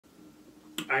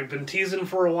I've been teasing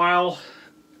for a while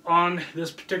on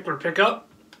this particular pickup,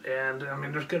 and I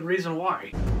mean, there's good reason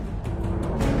why.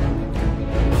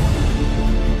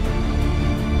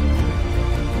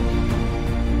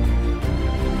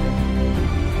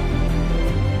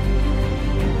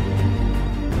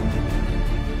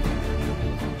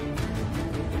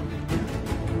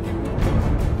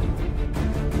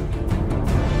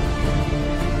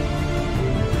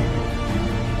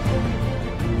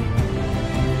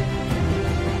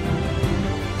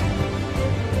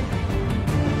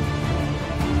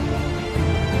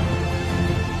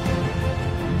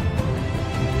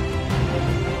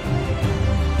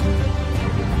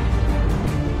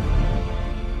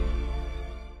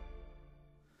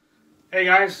 Hey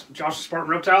guys, Josh with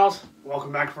Spartan Reptiles.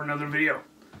 Welcome back for another video.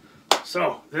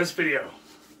 So, this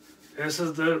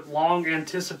is the long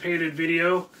anticipated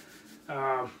video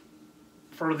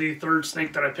for the third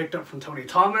snake that I picked up from Tony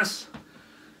Thomas.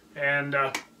 And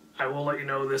I will let you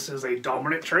know this is a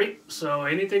dominant trait. So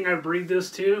anything I breed this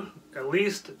to, at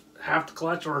least half the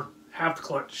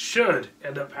clutch should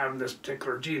end up having this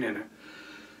particular gene in it.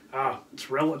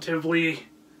 It's relatively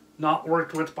not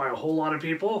worked with by a whole lot of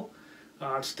people.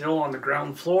 It's still on the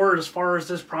ground floor as far as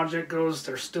this project goes.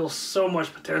 There's still so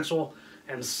much potential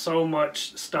and so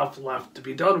much stuff left to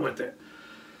be done with it.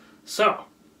 So,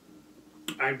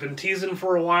 I've been teasing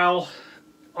for a while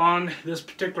on this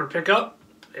particular pickup,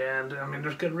 and I mean,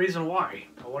 there's good reason why.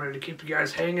 I wanted to keep you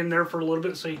guys hanging there for a little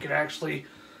bit so you could actually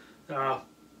kind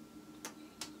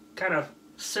of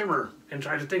simmer and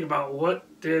try to think about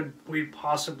what did we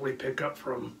possibly pick up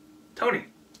from Tony.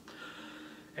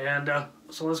 And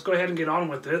so let's go ahead and get on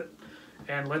with it,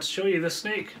 and let's show you this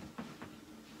snake.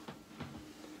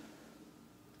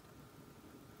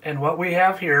 And what we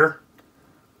have here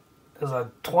is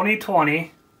a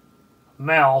 2020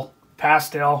 male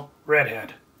pastel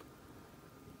redhead.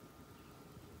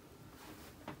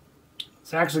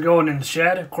 It's actually going in the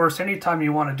shed. Of course, anytime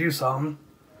you want to do something,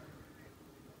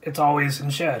 it's always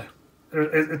in shed.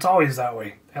 It's always that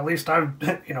way. At least I've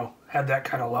had that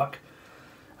kind of luck.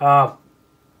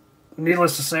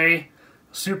 Needless to say,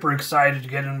 super excited to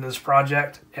get into this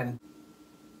project. And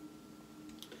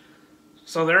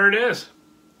so there it is.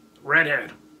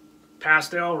 Redhead.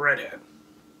 Pastel redhead.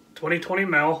 2020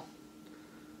 male.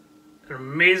 An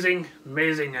amazing,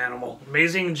 amazing animal.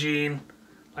 Amazing gene.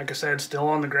 Like I said, still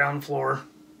on the ground floor.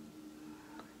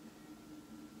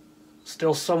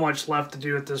 Still so much left to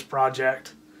do with this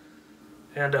project.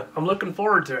 And I'm looking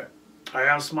forward to it. I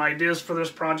have some ideas for this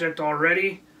project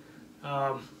already.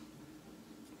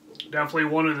 Definitely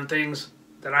one of the things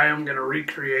that I am going to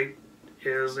recreate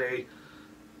is a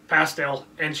pastel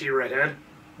Enchi redhead.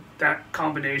 That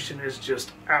combination is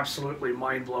just absolutely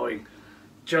mind-blowing.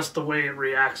 Just the way it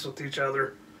reacts with each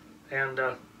other. And,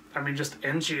 I mean, just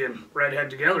Enchi and redhead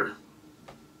together.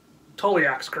 Totally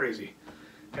acts crazy.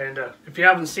 And if you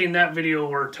haven't seen that video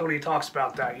where Tony talks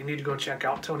about that, you need to go check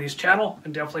out Tony's channel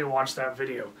and definitely watch that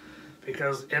video.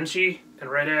 Because Enchi and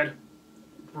redhead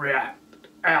react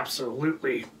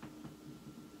absolutely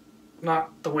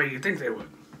not the way you think they would.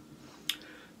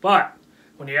 But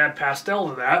when you add pastel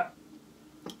to that,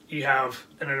 you have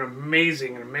an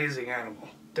amazing animal.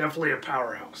 Definitely a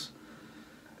powerhouse.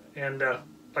 And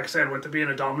like I said, with it being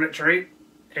a dominant trait,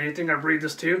 anything I breed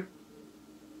this to,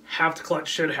 half the clutch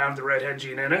should have the redhead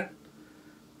gene in it.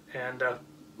 And I'm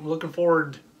looking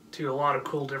forward to a lot of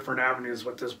cool different avenues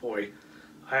with this boy.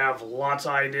 I have lots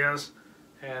of ideas,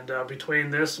 and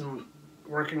between this and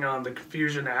working on the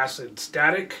Confusion Acid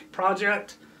Static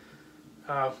project,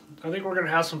 I think we're going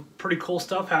to have some pretty cool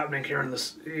stuff happening here in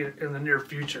the near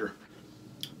future.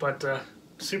 But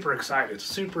super excited,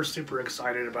 super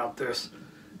excited about this.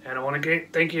 And I want to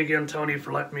thank you again, Tony,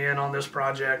 for letting me in on this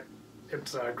project.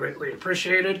 It's greatly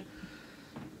appreciated.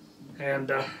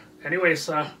 And anyways,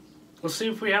 let's see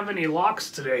if we have any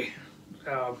locks today.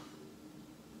 I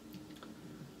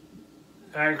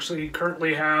actually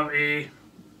currently have a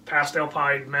pastel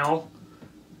pied male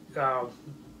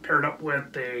paired up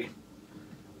with a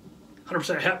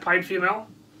 100% het pied female.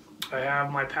 I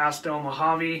have my pastel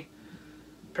Mojave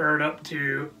paired up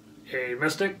to a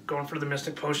mystic, going for the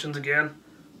mystic potions again.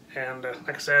 And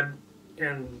like I said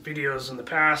in videos in the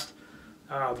past,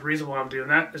 the reason why I'm doing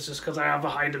that is just because I have a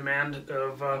high demand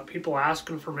of people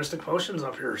asking for mystic potions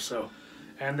up here. So,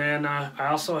 and then I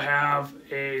also have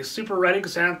a super red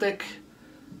xanthic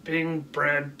being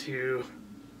bred to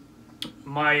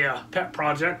my pet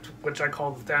project, which I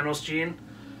call the Thanos gene.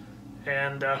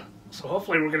 And so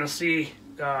hopefully we're going to see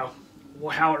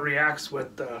how it reacts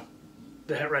with the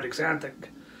het red xanthic,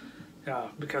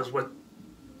 because with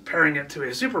pairing it to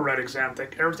a super red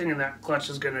xanthic, everything in that clutch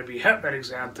is going to be het red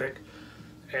xanthic,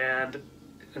 And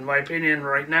in my opinion,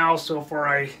 right now, so far,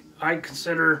 I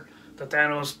consider the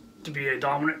Thanos to be a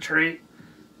dominant trait,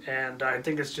 and I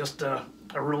think it's just a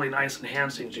really nice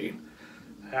enhancing gene.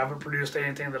 I haven't produced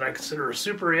anything that I consider a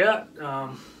super yet,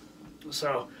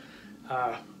 so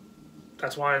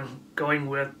that's why I'm going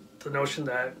with the notion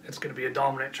that it's going to be a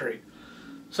dominant trait.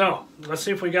 So let's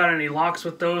see if we got any locks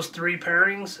with those 3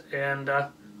 pairings, and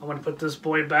I'm going to put this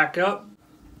boy back up.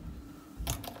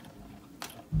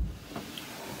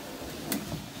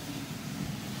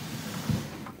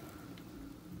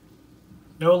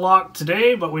 No lock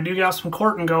today, but we do got some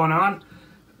courting going on.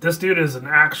 This dude is an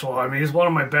actual, I mean, he's one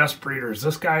of my best breeders.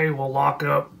 This guy will lock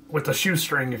up with a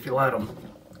shoestring if you let him.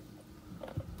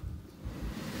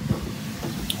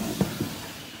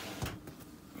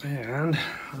 And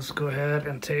let's go ahead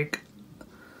and take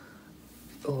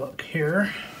a look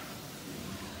here.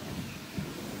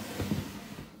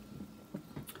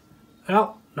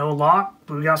 Well, no lock,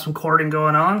 but we got some courting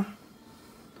going on.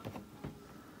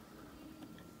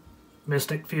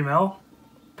 Mystic female,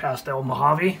 pastel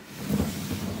Mojave.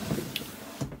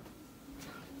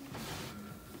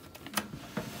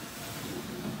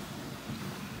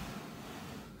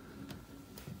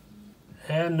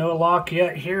 And no lock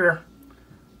yet here.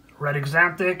 Red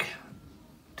Examptic,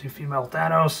 2 female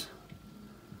Thanos.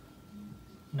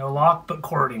 No lock, but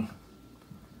courting.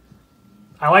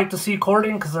 I like to see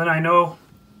courting because then I know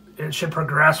it should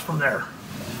progress from there.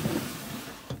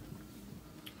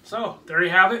 So, there you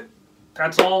have it.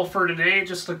 That's all for today.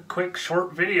 Just a quick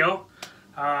short video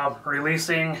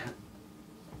releasing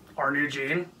our new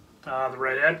gene, the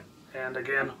redhead. And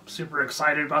again, I'm super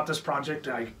excited about this project.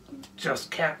 I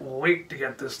just can't wait to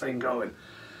get this thing going.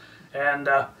 And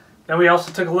then we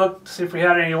also took a look to see if we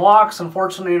had any locks.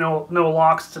 Unfortunately, no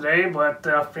locks today,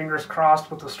 but fingers crossed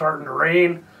with it starting to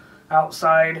rain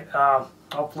outside.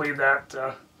 Hopefully that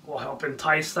will help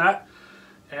entice that.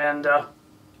 And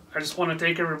I just want to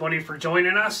thank everybody for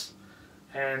joining us.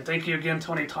 And thank you again,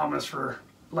 Tony Thomas, for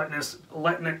letting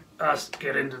us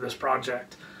get into this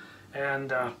project.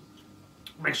 And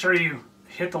make sure you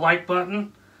hit the like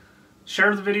button.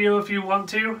 Share the video if you want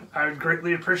to. I would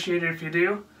greatly appreciate it if you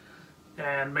do.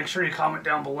 And make sure you comment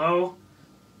down below.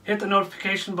 Hit the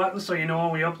notification button so you know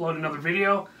when we upload another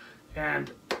video.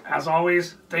 And as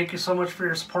always, thank you so much for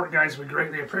your support, guys. We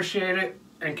greatly appreciate it.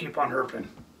 And keep on herping.